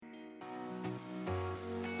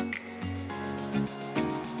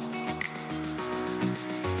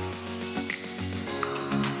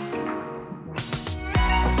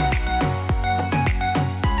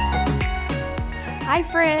Hi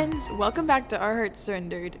friends, welcome back to Our Hearts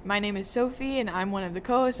Surrendered. My name is Sophie and I'm one of the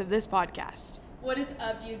co-hosts of this podcast. What is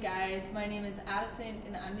up, you guys? My name is Addison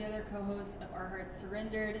and I'm the other co-host of Our Hearts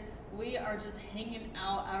Surrendered. We are just hanging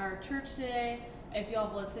out at our church today. If y'all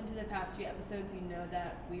have listened to the past few episodes, you know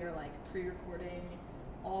that we are like pre-recording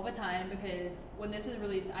all the time because when this is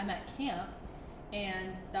released, I'm at camp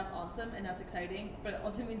and that's awesome and that's exciting, but it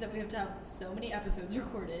also means that we have to have so many episodes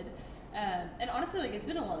recorded. And honestly, like, it's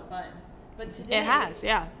been a lot of fun. But today, It has,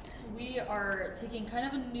 yeah. we are taking kind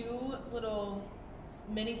of a new little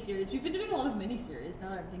mini-series. We've been doing a lot of mini-series now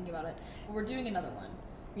that I'm thinking about it, but we're doing another one.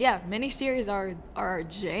 Yeah, mini-series are our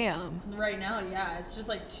jam. Right now, yeah, it's just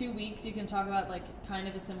like 2 weeks. You can talk about like kind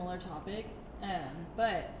of a similar topic.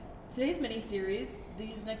 But today's mini-series,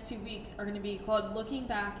 these next 2 weeks, are going to be called Looking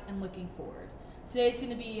Back and Looking Forward. Today's going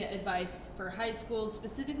to be advice for high school,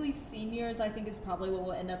 specifically seniors. I think is probably what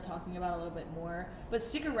we'll end up talking about a little bit more. But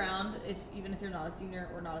stick around even if you're not a senior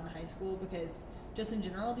or not in high school, because just in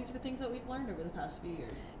general, these are things that we've learned over the past few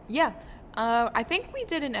years. Yeah, I think we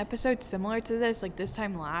did an episode similar to this, like this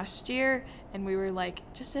time last year, and we were like,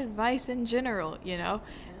 just advice in general, you know?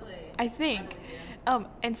 Really? I think. I believe you.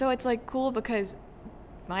 And so it's like cool because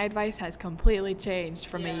my advice has completely changed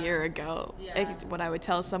from a year ago. Yeah. Like, what I would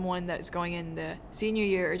tell someone that's going into senior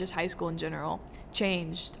year or just high school in general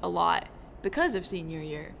changed a lot because of senior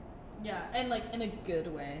year. Yeah, and like in a good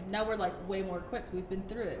way. Now we're like way more equipped. We've been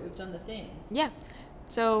through it. We've done the things. Yeah.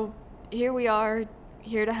 So here we are,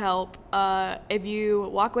 here to help. If you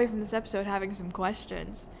walk away from this episode having some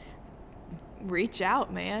questions, reach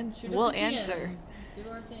out, man. Shoot us We'll a DM. answer. Do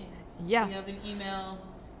our things. Yeah. We have an email,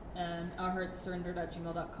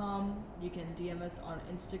 ourheartsurrendered@gmail.com. You can DM us on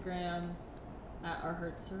Instagram at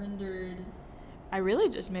ourheartsurrendered. I really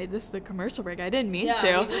just made this the commercial break. I didn't mean Yeah,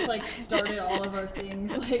 to. we just like started all of our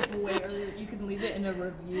things like way earlier. You can leave it in a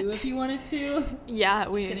review if you wanted to. Yeah,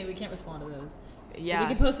 Just kidding, we can't respond to those. Yeah. But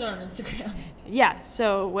we can post it on Instagram. Yeah,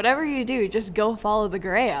 so whatever you do, just go follow the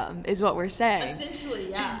Graham, is what we're saying. Essentially,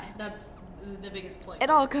 yeah. That's the biggest point. It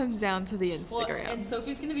all comes down to the Well, Instagram. and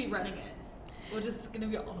Sophie's going to be running it, which is going to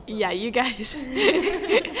be awesome. Yeah, you guys.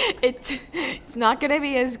 it's not going to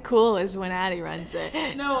be as cool as when Addie runs it.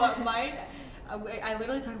 No, mine, I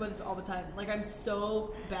literally talk about this all the time. Like, I'm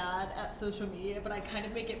so bad at social media, but I kind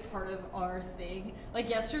of make it part of our thing. Like,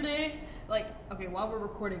 yesterday, while we're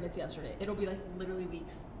recording, it's yesterday. It'll be, like, literally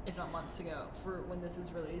weeks, if not months ago, for when this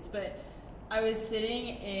is released. But I was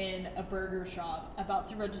sitting in a burger shop about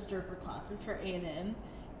to register for classes for A&M,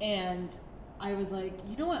 and I was like,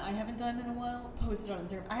 you know what I haven't done in a while? Posted on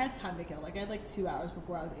Instagram. I had time to kill. Like, I had, 2 hours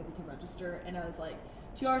before I was able to register, and I was like,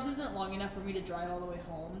 2 hours isn't long enough for me to drive all the way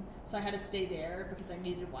home, so I had to stay there because I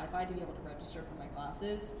needed Wi-Fi to be able to register for my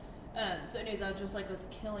classes. So anyways, I was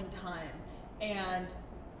killing time, and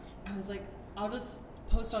I was like, I'll just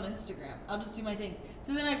post on Instagram. I'll just do my things.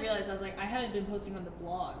 So then I realized, I was like, I haven't been posting on the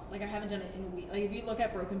blog. Like, I haven't done it in a week. Like, if you look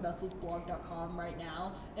at brokenvesselsblog.com right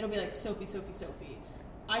now, it'll be like Sophie.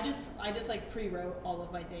 I just pre-wrote all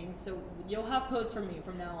of my things, so you'll have posts from me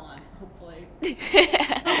from now on, hopefully.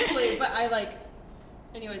 Hopefully, but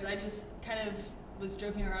anyways, I just kind of was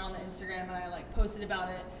joking around on the Instagram and I posted about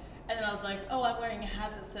it, and then I was like, oh, I'm wearing a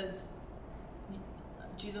hat that says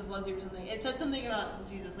Jesus loves you or something. It said something about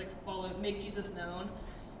Jesus, make Jesus known.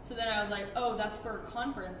 So then I was like, oh, that's for a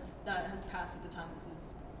conference that has passed at the time this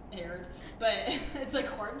is aired, but it's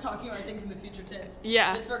hard talking about things in the future tense.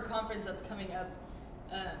 Yeah. It's for a conference that's coming up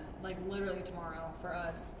literally tomorrow for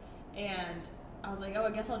us, and I was like, oh,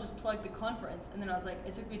 I guess I'll just plug the conference. And then I was like,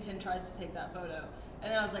 it took me 10 tries to take that photo.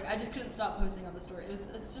 And then I was like, I just couldn't stop posting on the story. It's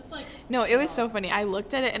just like... No, it was so funny. I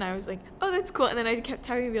looked at it and I was like, oh, that's cool. And then I kept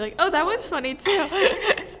telling you, like, oh, that one's funny too.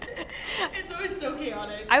 It's always so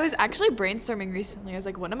chaotic. I was actually brainstorming recently. I was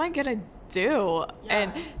like, what am I going to do? Yeah.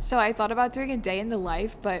 And so I thought about doing a day in the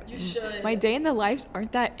life, but You should. my day in the lives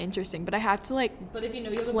aren't that interesting. But I have to, But if you know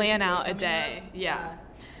you have a plan busy out a coming day. up, Yeah.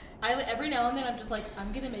 Every now and then I'm just like,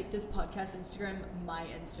 I'm going to make this podcast Instagram my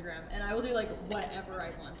Instagram. And I will do whatever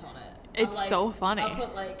I want on it. It's so funny. I'll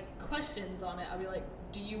put questions on it. I'll be like,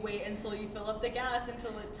 do you wait until you fill up the gas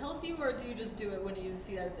until it tells you, or do you just do it when you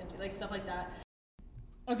see that it's empty? Stuff like that.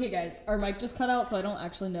 Okay, guys, our mic just cut out, so I don't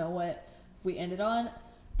actually know what we ended on.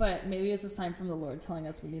 But maybe it's a sign from the Lord telling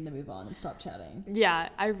us we need to move on and stop chatting. Yeah,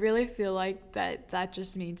 I really feel like that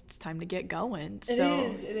just means it's time to get going. It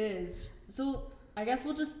is. So I guess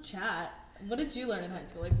we'll just chat. What did you learn in high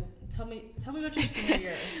school? Tell me about your senior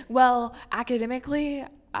year. Well, academically,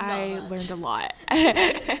 I much. learned a lot.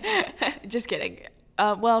 Just kidding.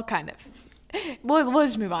 Well, kind of. we'll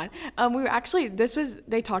just move on. We were actually,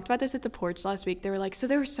 they talked about this at the porch last week. They were like, so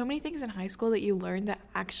there were so many things in high school that you learned that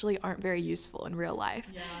actually aren't very useful in real life.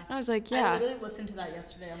 Yeah. And I was like, yeah. I literally listened to that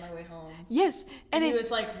yesterday on my way home. Yes. And he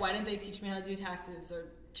was like, why didn't they teach me how to do taxes or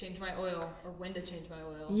change my oil or when to change my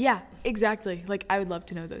oil? Yeah, exactly. Like, I would love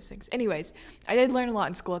to know those things. Anyways, I did learn a lot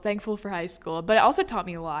in school. Thankful for high school. But it also taught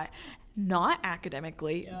me a lot. Not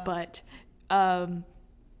academically, but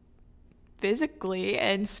physically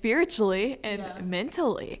and spiritually and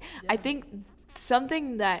mentally. I think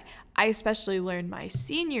something that I especially learned my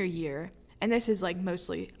senior year, and this is like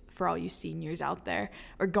mostly for all you seniors out there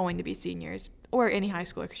or going to be seniors or any high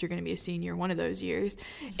schooler because you're going to be a senior one of those years,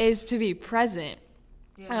 is to be present.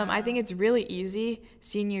 I think it's really easy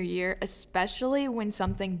senior year, especially when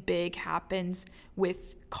something big happens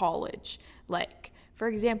with college. Like, for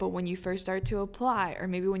example, when you first start to apply, or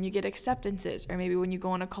maybe when you get acceptances, or maybe when you go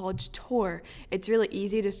on a college tour, it's really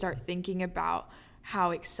easy to start thinking about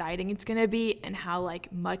how exciting it's going to be and how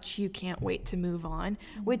like much you can't wait to move on,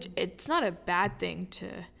 which it's not a bad thing to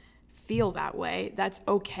feel that way. That's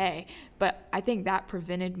okay. But I think that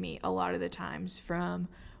prevented me a lot of the times from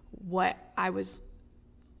what I was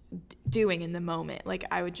doing in the moment. Like,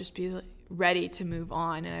 I would just be ready to move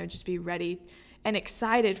on, and I would just be ready and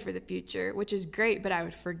excited for the future, which is great, but I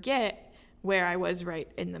would forget where I was right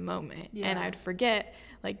in the moment. And I'd forget,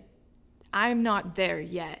 like, I'm not there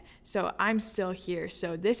yet, so I'm still here.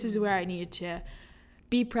 So this is where I need to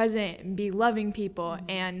be present and be loving people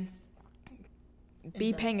and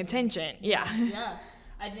be paying attention. Yeah.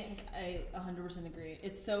 I think I 100% agree.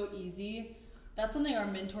 It's so easy. That's something our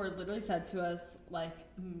mentor literally said to us, like,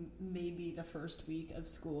 maybe the first week of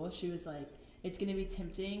school. She was like, it's going to be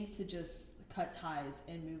tempting to just cut ties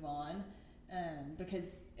and move on,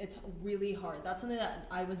 because it's really hard. That's something that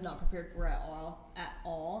I was not prepared for at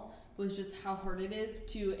all, was just how hard it is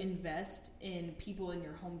to invest in people in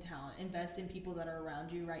your hometown, invest in people that are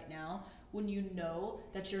around you right now, when you know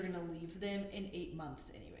that you're going to leave them in 8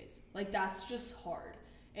 months anyways. Like, that's just hard.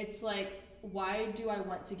 It's like, why do I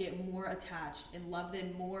want to get more attached and love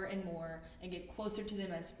them more and more and get closer to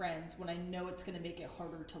them as friends when I know it's going to make it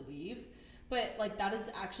harder to leave? But, like, that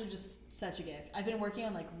is actually just such a gift. I've been working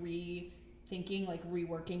on, like,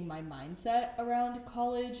 reworking my mindset around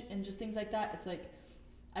college and just things like that. It's like,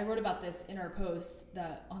 I wrote about this in our post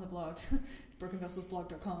that on the blog,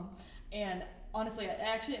 brokenvesselsblog.com. And honestly,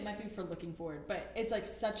 actually, it might be for looking forward, but it's, like,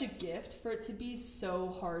 such a gift for it to be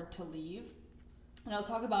so hard to leave. And I'll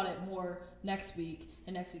talk about it more next week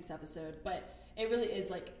in next week's episode. But it really is,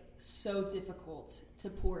 like, so difficult to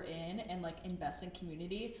pour in and like invest in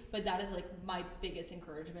community, but that is like my biggest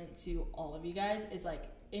encouragement to all of you guys is like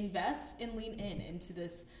invest and lean into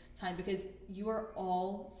this time, because you are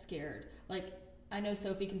all scared. Like, I know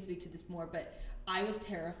Sophie can speak to this more, but I was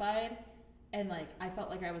terrified, and like I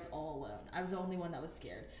felt like I was all alone. I was the only one that was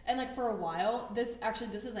scared. And like for a while, this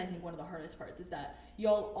is I think one of the hardest parts, is that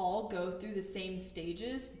y'all all go through the same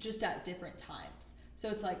stages just at different times. So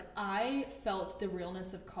it's like I felt the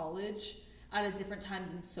realness of college at a different time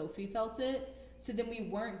than Sophie felt it. So then we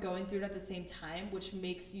weren't going through it at the same time, which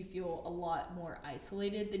makes you feel a lot more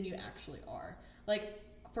isolated than you actually are. Like,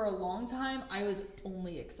 for a long time, I was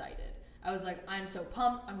only excited. I was like, I'm so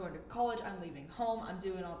pumped. I'm going to college. I'm leaving home. I'm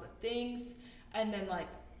doing all the things. And then, like,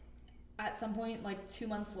 at some point, like 2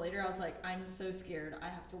 months later, I was like, I'm so scared. I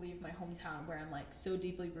have to leave my hometown where I'm, like, so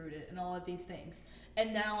deeply rooted and all of these things.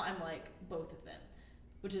 And now I'm, like, both of them,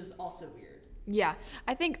 which is also weird. Yeah,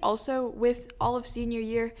 I think also with all of senior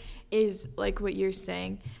year is like what you're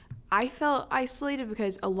saying. I felt isolated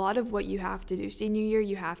because a lot of what you have to do senior year,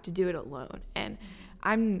 you have to do it alone. And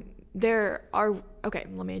okay,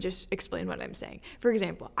 let me just explain what I'm saying. For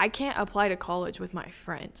example, I can't apply to college with my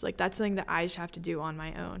friends. Like, that's something that I just have to do on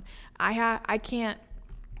my own. I can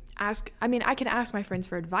ask my friends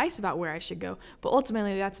for advice about where I should go, but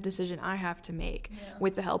ultimately that's a decision I have to make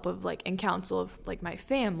with the help of like and counsel of like my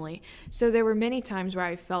family. So there were many times where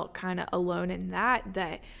I felt kind of alone in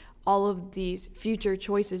that all of these future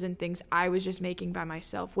choices and things I was just making by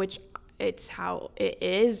myself, which it's how it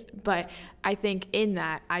is. But I think in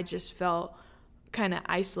that I just felt kind of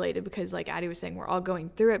isolated because like Addie was saying, we're all going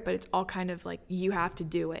through it, but it's all kind of like you have to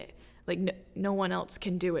do it. Like no one else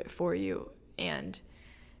can do it for you. And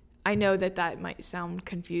I know that might sound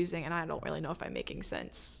confusing, and I don't really know if I'm making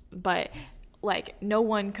sense, but like no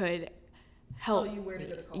one could help tell you where to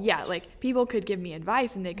go to college. Yeah, like people could give me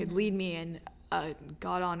advice and they could lead me in a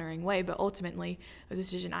God-honoring way, but ultimately it was a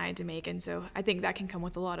decision I had to make. And so I think that can come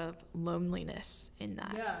with a lot of loneliness in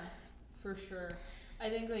that. Yeah, for sure. I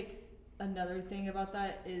think like another thing about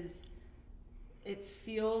that is it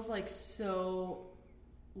feels like so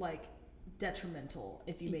like detrimental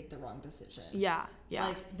if you make the wrong decision. Yeah.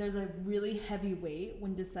 Like, there's a really heavy weight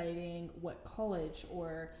when deciding what college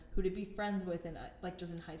or who to be friends with, and like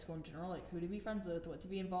just in high school in general, like who to be friends with, what to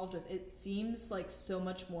be involved with. It seems like so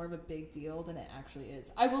much more of a big deal than it actually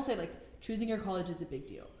is. I will say, like, choosing your college is a big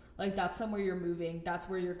deal. Like, that's somewhere you're moving. That's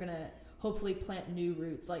where you're gonna hopefully plant new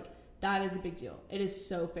roots. Like, that is a big deal. It is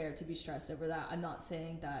so fair to be stressed over that. I'm not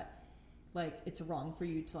saying that, like, it's wrong for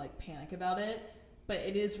you to, like, panic about it, but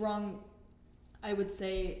it is wrong, I would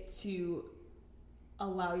say, to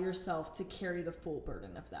allow yourself to carry the full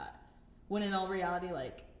burden of that. When in all reality,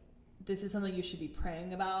 like, this is something you should be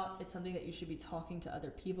praying about. It's something that you should be talking to other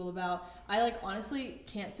people about. I, like, honestly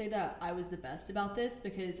can't say that I was the best about this,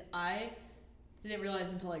 because I didn't realize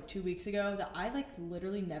until, like, 2 weeks ago that I, like,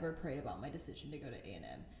 literally never prayed about my decision to go to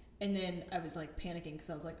A&M. And then I was, like, panicking because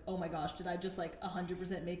I was like, oh my gosh, did I just, like,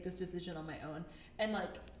 100% make this decision on my own? And,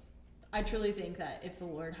 like, I truly think that if the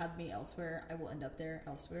Lord had me elsewhere, I will end up there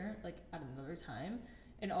elsewhere, like, at another time.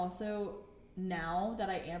 And also, now that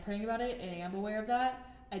I am praying about it and I am aware of that,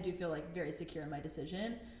 I do feel, like, very secure in my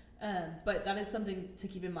decision. But that is something to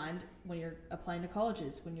keep in mind when you're applying to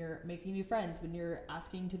colleges, when you're making new friends, when you're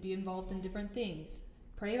asking to be involved in different things.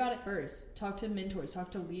 Pray about it first. Talk to mentors,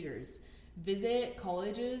 talk to leaders. Visit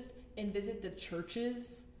colleges and visit the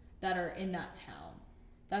churches that are in that town.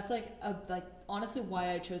 That's, like, honestly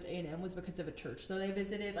why I chose A&M was because of a church that I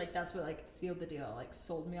visited. Like, that's what, like, sealed the deal, like,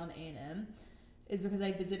 sold me on A&M, is because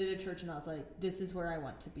I visited a church and I was like, this is where I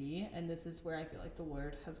want to be, and this is where I feel like the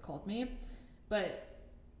Lord has called me. But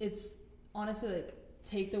it's honestly, like,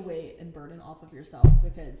 take the weight and burden off of yourself,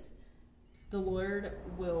 because the Lord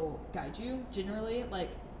will guide you generally,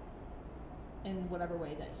 like, in whatever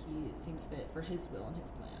way that he seems fit for his will and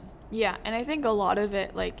his plan. Yeah, and I think a lot of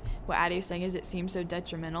it, like what Addie was saying, is it seems so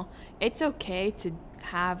detrimental. It's okay to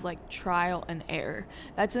have, like, trial and error.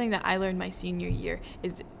 That's something that I learned my senior year,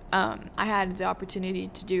 is I had the opportunity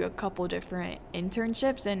to do a couple different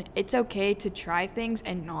internships, and it's okay to try things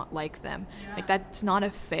and not like them. Yeah. Like, that's not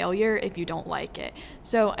a failure if you don't like it.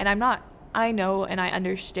 So, and I know and I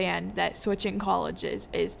understand that switching colleges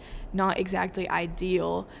is not exactly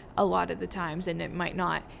ideal a lot of the times, and it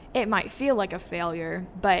might feel like a failure,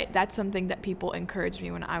 but that's something that people encouraged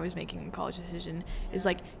me when I was making a college decision, is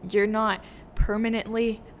like, you're not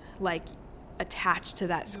permanently, like, attached to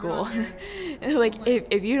that school. Like,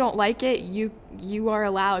 if you don't like it, you are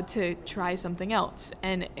allowed to try something else,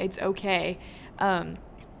 and it's okay. That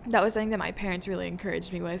was something that my parents really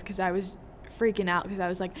encouraged me with, because I was freaking out, because I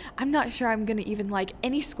was like, I'm not sure I'm gonna even like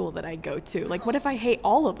any school that I go to. Like, what if I hate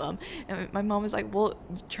all of them? And my mom was like, well,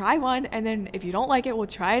 try one, and then if you don't like it, we'll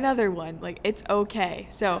try another one. Like, it's okay.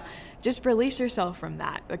 So just release yourself from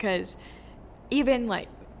that, because even, like,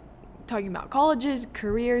 talking about colleges,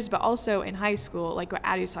 careers, but also in high school, like what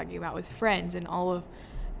Addie was talking about with friends and all of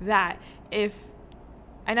that, and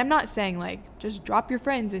I'm not saying, like, just drop your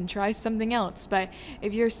friends and try something else, but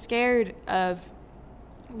if you're scared of,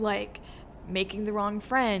 like, making the wrong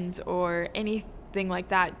friends or anything like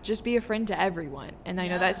that, just be a friend to everyone. And I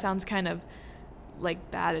know that sounds kind of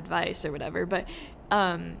like bad advice or whatever, but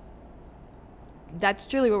that's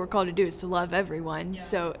truly what we're called to do, is to love everyone.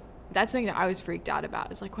 So that's something that I was freaked out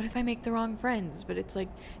about. It's like, what if I make the wrong friends? But it's like,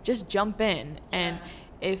 just jump in, and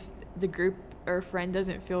if the group or friend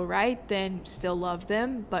doesn't feel right, then still love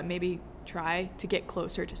them, but maybe try to get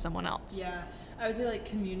closer to someone else. Yeah, I would say, like,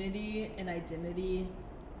 community and identity,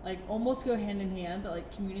 like, almost go hand in hand, but,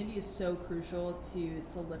 like, community is so crucial to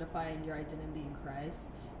solidifying your identity in Christ,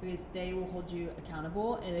 because they will hold you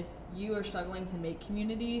accountable. And if you are struggling to make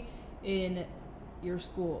community in your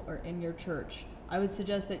school or in your church, I would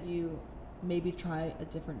suggest that you maybe try a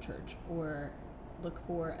different church, or look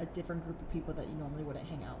for a different group of people that you normally wouldn't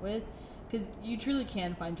hang out with, because you truly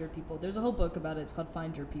can find your people. There's a whole book about it. It's called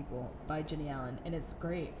Find Your People by Jenny Allen, and it's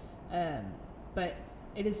great. But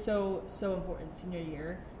it is so, so important senior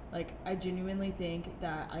year. Like, I genuinely think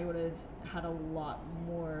that I would have had a lot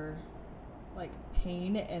more, like,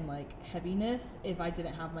 pain and, like, heaviness if I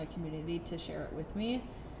didn't have my community to share it with me.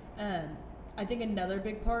 I think another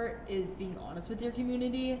big part is being honest with your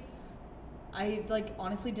community. I, like,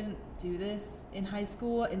 honestly didn't do this in high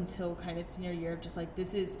school until kind of senior year, of just, like,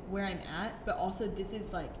 this is where I'm at, but also this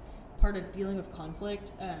is, like, part of dealing with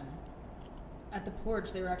conflict. At the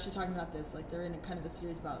porch, they were actually talking about this, like, they're in a kind of a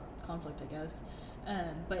series about conflict, I guess.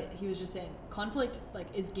 But he was just saying, conflict, like,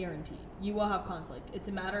 is guaranteed. You will have conflict. It's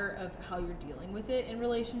a matter of how you're dealing with it in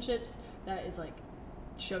relationships that is, like,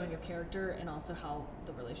 showing of character, and also how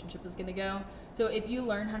the relationship is going to go. So if you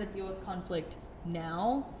learn how to deal with conflict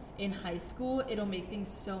now, in high school, it'll make things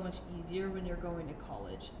so much easier when you're going to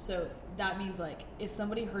college. So that means like if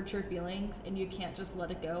somebody hurts your feelings and you can't just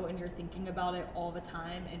let it go and you're thinking about it all the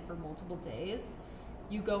time and for multiple days,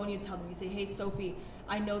 you go and you tell them, you say, hey, Sophie,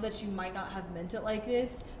 I know that you might not have meant it like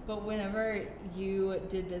this, but whenever you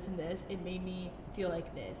did this and this, it made me feel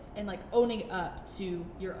like this. And like owning up to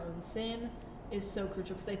your own sin is so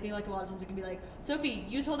crucial, because I think like a lot of times it can be like, Sophie,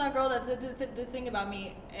 you told that girl that this thing about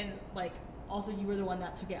me, and like also you were the one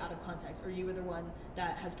that took it out of context, or you were the one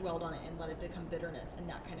that has dwelled on it and let it become bitterness and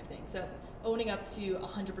that kind of thing. So owning up to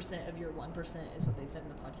 100% of your 1% is what they said in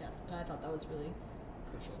the podcast, and I thought that was really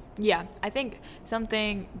crucial. Yeah, I think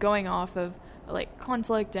something going off of like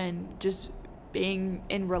conflict and just being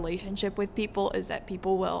in relationship with people is that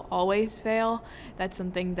people will always fail. That's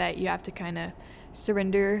something that you have to kind of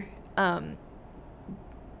surrender,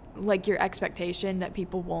 like your expectation that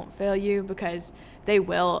people won't fail you, because they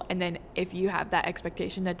will. And then if you have that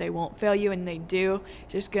expectation that they won't fail you and they do,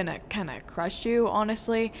 it's just gonna kind of crush you,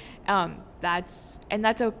 honestly. That's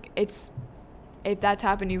okay. It's, if that's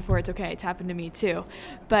happened to you before, it's okay. It's happened to me too.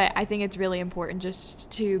 But I think it's really important just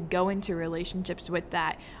to go into relationships with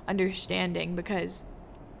that understanding, because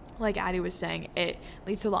like Addie was saying, it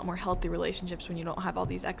leads to a lot more healthy relationships when you don't have all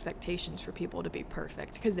these expectations for people to be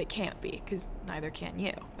perfect, because they can't be, because neither can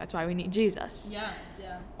you. That's why we need Jesus. Yeah.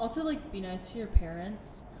 Also, like, be nice to your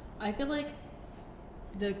parents. I feel like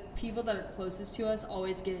the people that are closest to us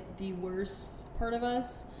always get the worst part of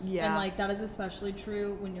us. Yeah. And like that is especially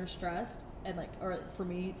true when you're stressed. And like, or for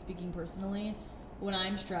me, speaking personally, when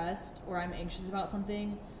I'm stressed or I'm anxious about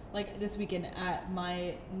something, like this weekend at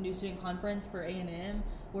my new student conference for A&M,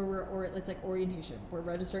 where it's like orientation, we're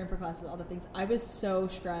registering for classes, all the things. I was so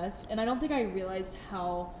stressed, and I don't think I realized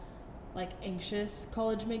how like anxious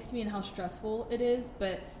college makes me and how stressful it is.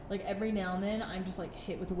 But like every now and then I'm just like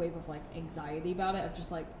hit with a wave of like anxiety about it, of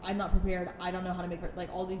just like, I'm not prepared, I don't know how to make it, like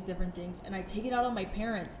all these different things, and I take it out on my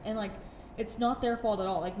parents, and like it's not their fault at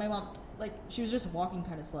all. Like my mom, like she was just walking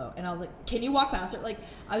kind of slow, and I was like, can you walk faster? Like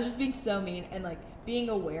I was just being so mean, and like being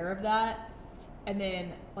aware of that. And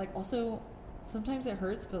then like also sometimes it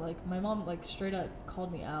hurts, but like my mom like straight up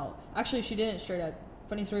called me out. Actually, she didn't straight up.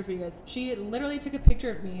 Funny story for you guys. She literally took a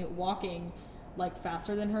picture of me walking like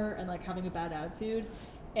faster than her and like having a bad attitude,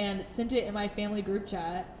 and sent it in my family group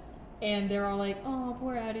chat. And they're all like, oh,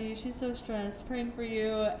 poor Addie, she's so stressed, praying for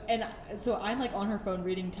you. And so I'm like on her phone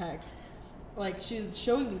reading text. Like she was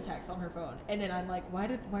showing me text on her phone, and then I'm like, why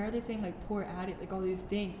are they saying like poor Addie, like all these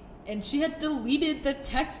things? And she had deleted the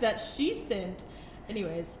text that she sent.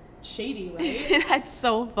 Anyways, shady, right? That's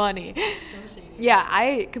so funny. So shady. Yeah,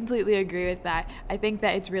 I completely agree with that. I think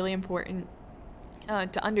that it's really important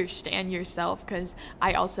to understand yourself, because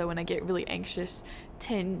I also, when I get really anxious,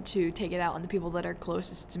 tend to take it out on the people that are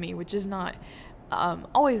closest to me, which is not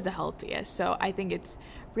always the healthiest. So I think it's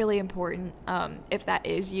really important, if that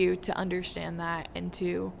is you, to understand that and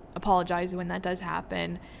to apologize when that does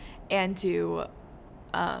happen, and to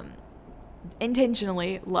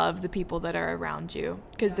intentionally love the people that are around you,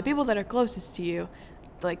 because the people that are closest to you,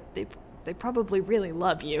 like they probably really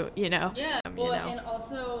love you, you know. Yeah. Well, and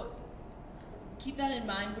also keep that in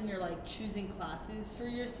mind when you're like choosing classes for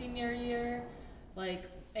your senior year. Like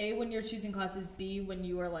A, when you're choosing classes, B, when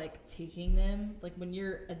you are like taking them, like when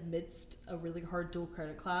you're amidst a really hard dual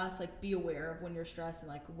credit class, like be aware of when you're stressed and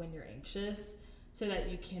like when you're anxious, so that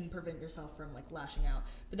you can prevent yourself from like lashing out.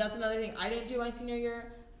 But that's another thing I didn't do my senior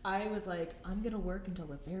year. I was like, I'm gonna work until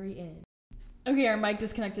the very end. Okay, our mic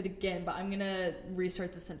disconnected again, but I'm gonna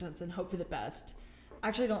restart the sentence and hope for the best.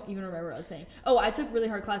 Actually, I don't even remember what I was saying. Oh, I took really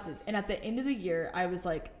hard classes, and at the end of the year, I was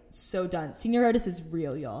like so done. Senioritis is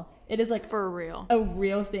real, y'all. It is like for real, a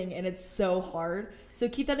real thing, and it's so hard. So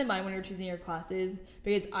keep that in mind when you're choosing your classes,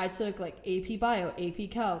 because I took like AP Bio, AP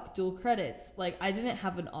Calc, dual credits. Like I didn't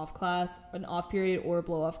have an off period or a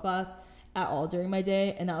blow off class at all during my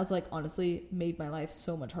day, and that was like honestly made my life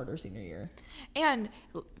so much harder senior year. And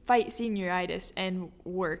fight senioritis and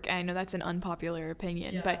work. I know that's an unpopular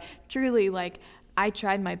opinion, but truly, like, I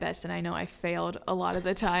tried my best, and I know I failed a lot of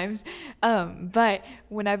the times, but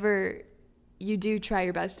whenever you do try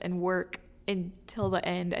your best and work until the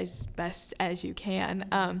end as best as you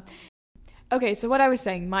can. Okay, so what I was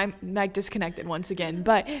saying, my mic disconnected once again,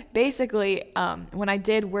 but basically, when I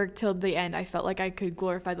did work till the end, I felt like I could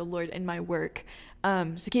glorify the Lord in my work.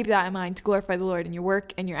 So keep that in mind, to glorify the Lord in your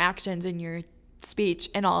work and your actions and your speech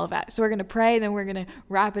and all of that. So we're going to pray, and then we're going to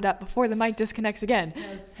wrap it up before the mic disconnects again.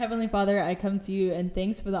 Yes. Heavenly Father, I come to you and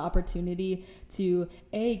thanks for the opportunity to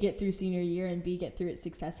A, get through senior year, and B, get through it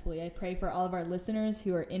successfully. I pray for all of our listeners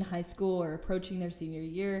who are in high school or approaching their senior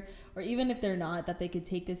year, or even if they're not, that they could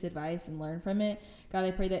take this advice and learn from it. God,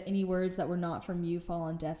 I pray that any words that were not from you fall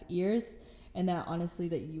on deaf ears, and that honestly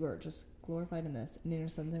that you are just glorified in this. And in your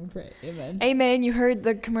son's name we pray. Amen. Amen. You heard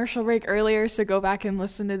the commercial break earlier, so go back and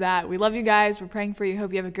listen to that. We love you guys. We're praying for you.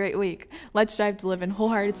 Hope you have a great week. Let's strive to live in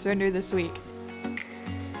wholehearted surrender this week.